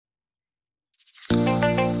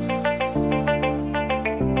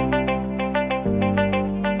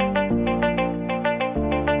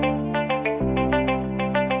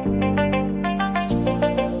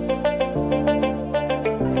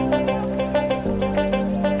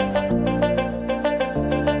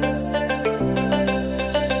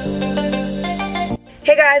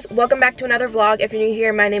guys, welcome back to another vlog. If you're new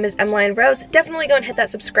here, my name is Emily Rose. Definitely go and hit that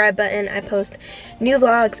subscribe button. I post new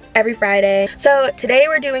vlogs every Friday. So today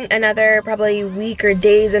we're doing another probably week or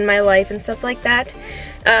days in my life and stuff like that.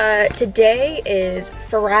 Today is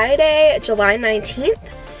Friday, July 19th.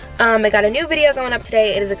 I got a new video going up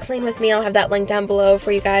today. It is a clean with me. I'll have that link down below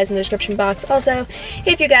for you guys in the description box also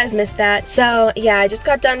if you guys missed that. So yeah, I just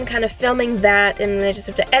got done kind of filming that and I just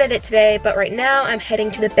have to edit it today, but right now I'm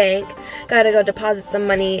heading to the bank. Gotta go deposit some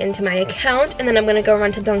money into my account and then I'm gonna go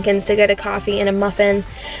run to Dunkin's to get a coffee and a muffin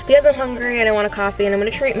because I'm hungry and I want a coffee and I'm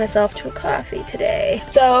gonna treat myself to a coffee today.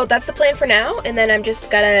 So that's the plan for now, and then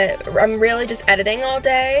I'm really just editing all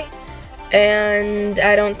day. And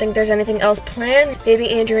I don't think there's anything else planned. Maybe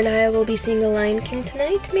Andrew and I will be seeing The Lion King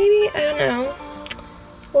tonight, maybe? I don't know.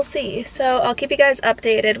 We'll see. So I'll keep you guys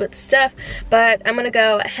updated with stuff, but I'm gonna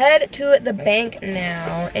go head to the bank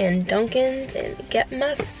now and Dunkin's and get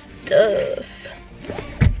my stuff.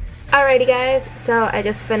 Alrighty guys, so I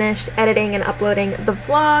just finished editing and uploading the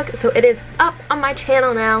vlog, so it is up on my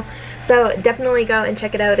channel now, so definitely go and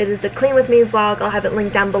check it out. It is the Clean With Me vlog. I'll have it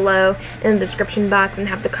linked down below in the description box and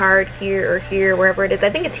have the card here or here, wherever it is. I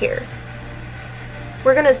think it's here.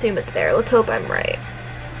 We're gonna assume it's there. Let's hope I'm right.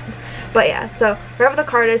 But yeah, so wherever the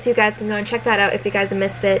card is, you guys can go and check that out if you guys have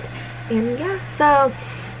missed it. And yeah, so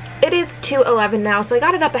it is 2:11 now, so I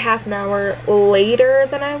got it up a half an hour later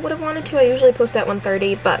than I would have wanted to. I usually post at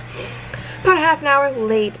 1:30, but about a half an hour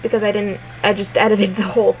late because I just edited the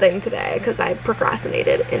whole thing today because I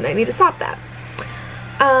procrastinated and I need to stop that.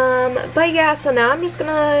 But yeah, so now I'm just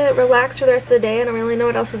gonna relax for the rest of the day. I don't really know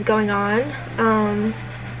what else is going on. And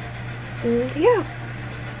yeah.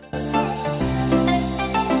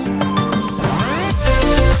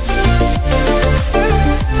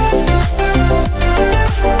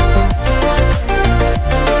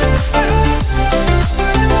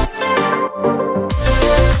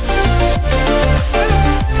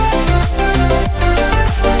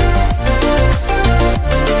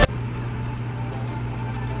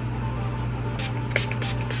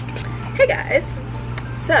 Hey guys,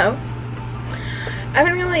 so I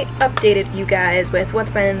haven't really updated you guys with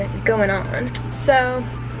what's been going on. So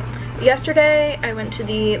yesterday I went to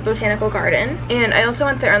the Botanical Garden and I also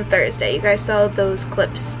went there on Thursday. You guys saw those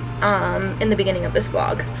clips in the beginning of this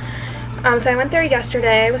vlog. So I went there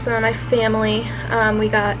yesterday with some of my family. We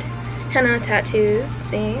got henna tattoos,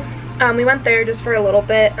 see? We went there just for a little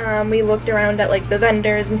bit. We looked around at like the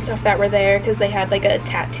vendors and stuff that were there because they had like a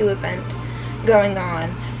tattoo event going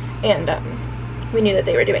on. And we knew that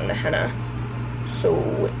they were doing the henna,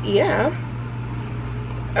 so yeah.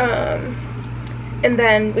 And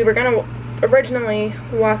then we were gonna originally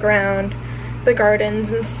walk around the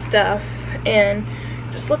gardens and stuff and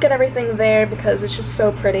just look at everything there because it's just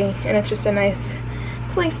so pretty and it's just a nice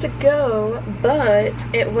place to go, but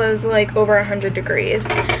it was like over 100 degrees.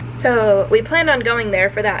 So we planned on going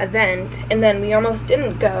there for that event and then we almost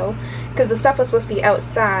didn't go because the stuff was supposed to be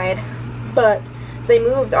outside, but they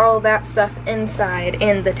moved all of that stuff inside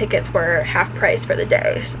and the tickets were half price for the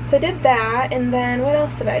day. So I did that, and then what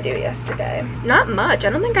else did I do yesterday? Not much.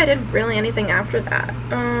 I don't think I did really anything after that.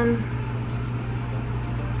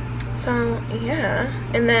 So yeah,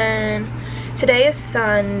 and then today is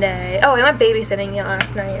Sunday. Oh, I went babysitting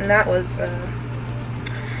last night and that was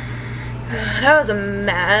a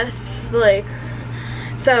mess. Like,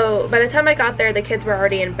 so by the time I got there, the kids were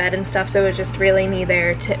already in bed and stuff, so it was just really me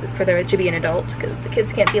there for there to be an adult because the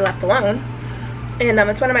kids can't be left alone. And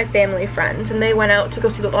it's one of my family friends, and they went out to go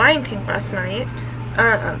see The Lion King last night,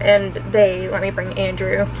 and they let me bring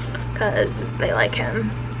Andrew because they like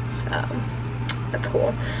him, so that's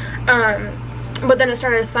cool. But then it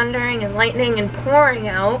started thundering and lightning and pouring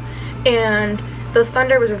out, and the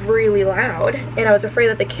thunder was really loud, and I was afraid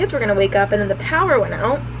that the kids were going to wake up, and then the power went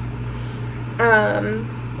out.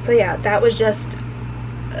 So yeah, that was just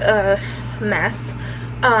a mess.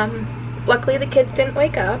 Luckily the kids didn't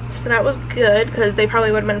wake up, so that was good because they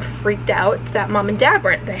probably would have been freaked out that mom and dad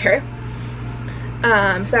weren't there.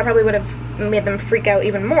 So that probably would have made them freak out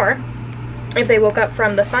even more if they woke up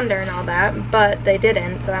from the thunder and all that, but they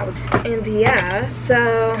didn't, so that was, and yeah,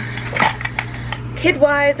 so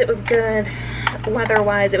kid-wise it was good.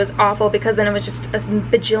 Weather-wise it was awful because then it was just a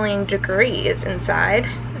bajillion degrees inside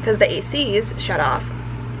because the ACs shut off.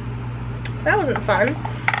 So that wasn't fun.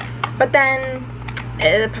 But then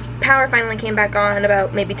the power finally came back on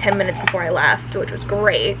about maybe 10 minutes before I left, which was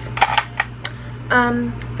great.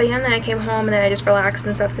 But yeah, and then I came home and then I just relaxed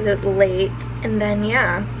and stuff because it was late. And then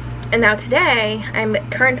yeah. And now today, I'm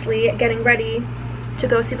currently getting ready to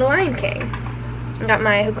go see The Lion King. I got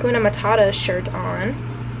my Hakuna Matata shirt on.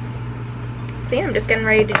 so yeah, I'm just getting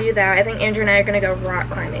ready to do that. I think Andrew and I are gonna go rock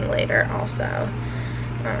climbing later also.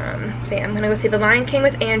 So yeah, I'm gonna go see The Lion King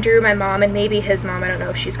with Andrew, my mom, and maybe his mom. I don't know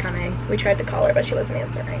if she's coming. We tried to call her, but she wasn't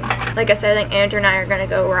answering. Like I said, I think Andrew and I are gonna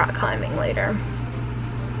go rock climbing later.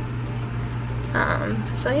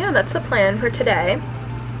 So yeah, that's the plan for today.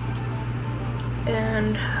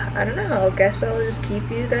 And I don't know, I guess I'll just keep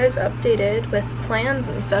you guys updated with plans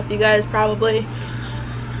and stuff. You guys probably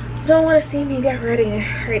don't want to see me get ready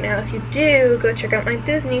right now. If you do, go check out my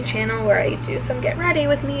Disney channel where I do some get ready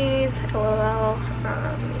with me's. LOL.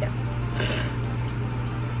 Yeah.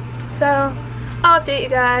 So I'll update you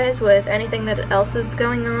guys with anything that else is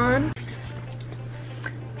going on.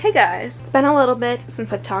 Hey guys, it's been a little bit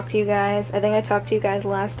since I've talked to you guys. I think I talked to you guys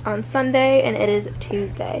last on Sunday, and it is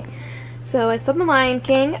Tuesday. So I saw The Lion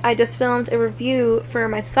King. I just filmed a review for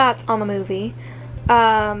my thoughts on the movie.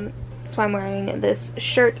 That's why I'm wearing this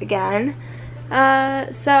shirt again.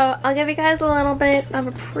 So I'll give you guys a little bit of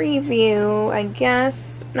a preview, I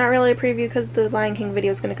guess. Not really a preview because the Lion King video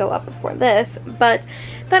is going to go up before this, but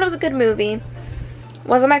I thought it was a good movie.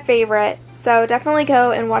 Wasn't my favorite, so definitely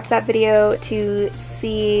go and watch that video to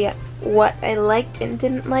see what I liked and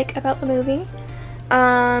didn't like about the movie.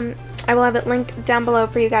 I will have it linked down below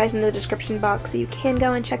for you guys in the description box, so you can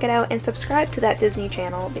go and check it out and subscribe to that Disney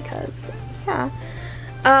channel because, yeah.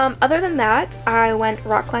 Other than that, I went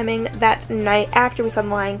rock climbing that night after we saw The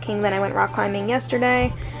Lion King. Then I went rock climbing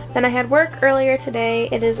yesterday. Then I had work earlier today.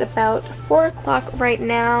 It is about 4 o'clock right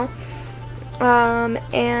now.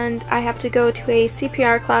 And I have to go to a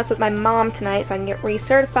CPR class with my mom tonight so I can get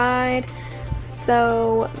recertified.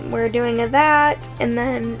 So we're doing that, and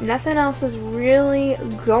then nothing else is really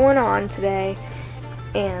going on today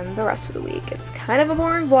and the rest of the week. It's kind of a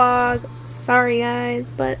boring vlog. Sorry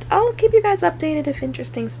guys, but I'll keep you guys updated if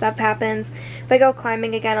interesting stuff happens. If I go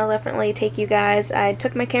climbing again, I'll definitely take you guys. I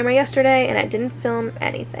took my camera yesterday and I didn't film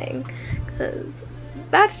anything because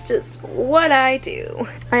that's just what I do.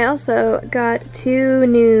 I also got 2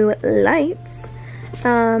 new lights.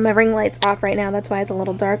 My ring light's off right now, that's why it's a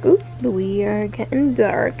little dark. Ooh, we are getting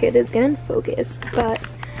dark. It is getting focused, but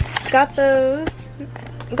got those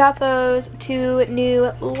 2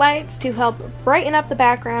 new lights to help brighten up the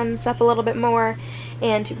background and stuff a little bit more,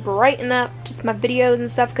 and to brighten up just my videos and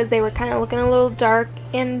stuff because they were kind of looking a little dark,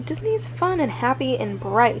 and Disney's fun and happy and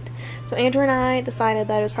bright. So Andrew and I decided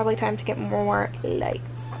that it was probably time to get more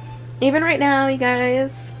lights. Even right now, you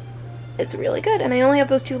guys, it's really good, and I only have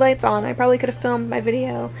those 2 lights on. I probably could have filmed my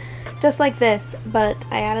video just like this, but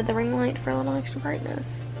I added the ring light for a little extra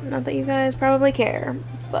brightness. Not that you guys probably care,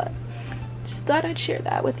 but just thought I'd share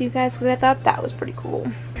that with you guys because I thought that was pretty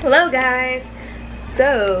cool. Hello guys.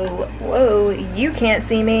 So, whoa, you can't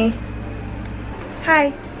see me. Hi.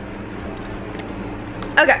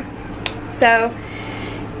 Okay, so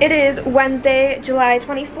it is Wednesday, July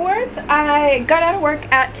 24th. I got out of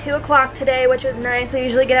work at 2 o'clock today, which is nice. I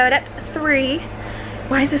usually get out at 3.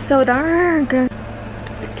 Why is this so dark?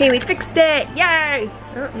 Okay, we fixed it. Yay!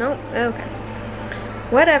 Oh, no, okay.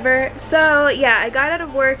 Whatever. So, yeah, I got out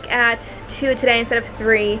of work at 2 today instead of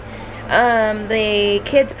 3. The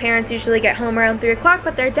kids' parents usually get home around 3 o'clock,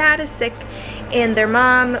 but their dad is sick, and their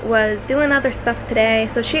mom was doing other stuff today,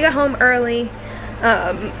 so she got home early.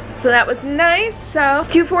 So that was nice. So it's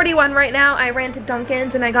 2:41 right now. I ran to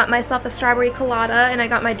Dunkin's and I got myself a strawberry colada, and I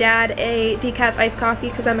got my dad a decaf iced coffee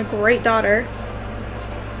because I'm a great daughter.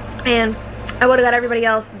 And I would have got everybody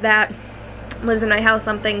else that lives in my house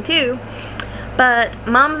something too. But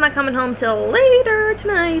mom's not coming home till later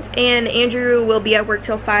tonight, and Andrew will be at work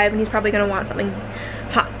till 5, and he's probably gonna want something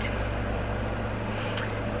hot.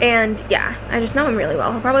 And yeah, I just know him really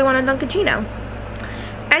well. He'll probably want a Dunkaccino.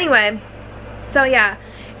 Anyway, so yeah,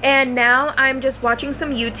 and now I'm just watching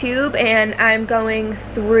some YouTube, and I'm going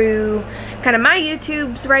through kind of my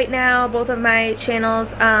YouTubes right now, both of my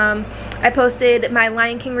channels. I posted my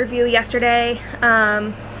Lion King review yesterday.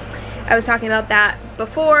 I was talking about that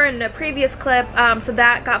before in a previous clip, so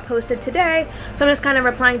that got posted today. So I'm just kind of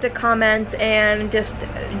replying to comments and just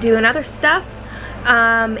doing other stuff.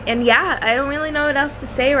 And yeah, I don't really know what else to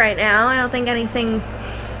say right now. I don't think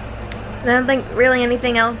really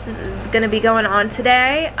anything else is going to be going on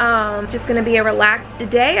today. Just going to be a relaxed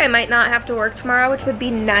day. I might not have to work tomorrow, which would be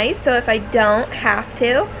nice. So if I don't have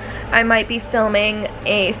to, I might be filming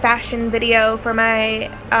a fashion video for my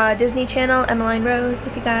Disney channel, Emmeline Rose.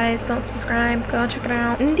 If you guys don't subscribe, go check it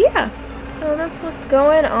out. And yeah, so that's what's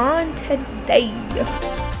going on today.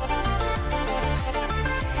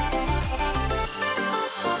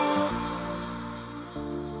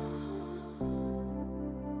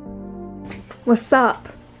 What's up?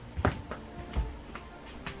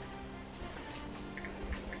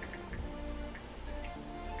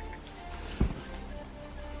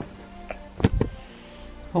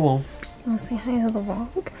 Hello. Want to say hi to the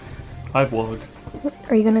vlog? Hi, vlog.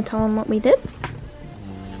 Are you gonna tell them what we did?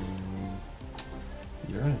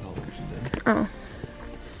 You're gonna tell them what you did. Oh.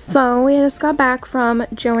 So we just got back from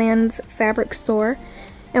Joann's fabric store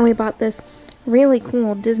and we bought this really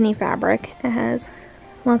cool Disney fabric. It has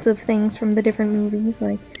lots of things from the different movies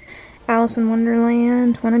like Alice in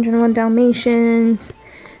Wonderland, 101 Dalmatians,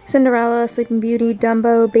 Cinderella, Sleeping Beauty,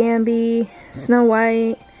 Dumbo, Bambi, Snow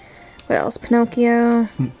White, what else? Pinocchio,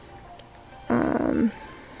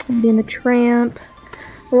 Lady and the Tramp,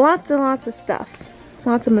 lots and lots of stuff,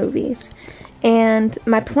 lots of movies. And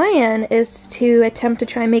my plan is to attempt to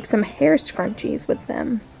try and make some hair scrunchies with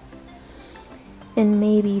them and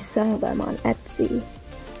maybe sell them on Etsy.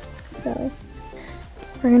 So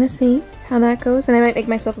we're gonna see how that goes, and I might make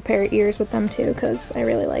myself a pair of ears with them too because I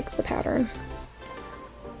really like the pattern.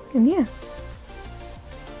 And yeah.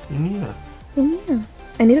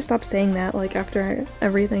 I need to stop saying that like after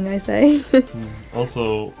everything I say.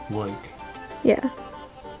 Also, like. Yeah.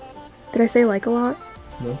 Did I say like a lot?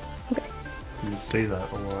 No. Okay. You say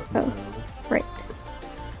that a lot. Oh, right.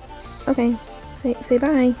 Okay. Say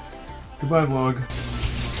bye. Goodbye, vlog.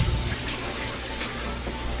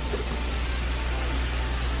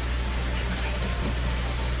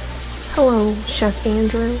 Hello, Chef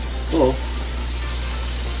Andrew. Hello.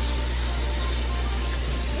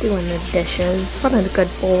 Doing the dishes. What a good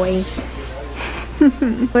boy.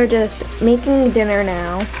 We're just making dinner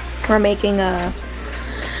now. We're making a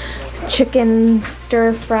chicken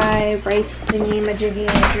stir-fry rice thingy majiggy.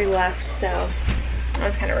 Andrew left, so that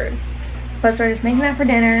was kind of rude. But so we're just making that for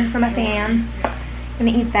dinner for my fam. Gonna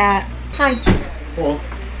eat that. Hi. Hello.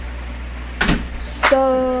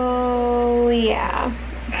 So yeah.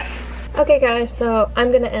 Okay guys, so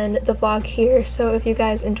I'm gonna end the vlog here. So if you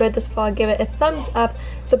guys enjoyed this vlog, give it a thumbs up,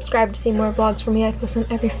 subscribe to see more vlogs from me. I post them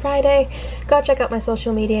every Friday. Go check out my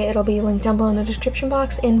social media, it'll be linked down below in the description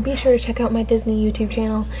box, and be sure to check out my Disney YouTube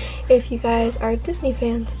channel if you guys are Disney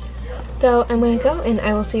fans. So I'm gonna go and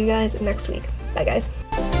I will see you guys next week. Bye guys.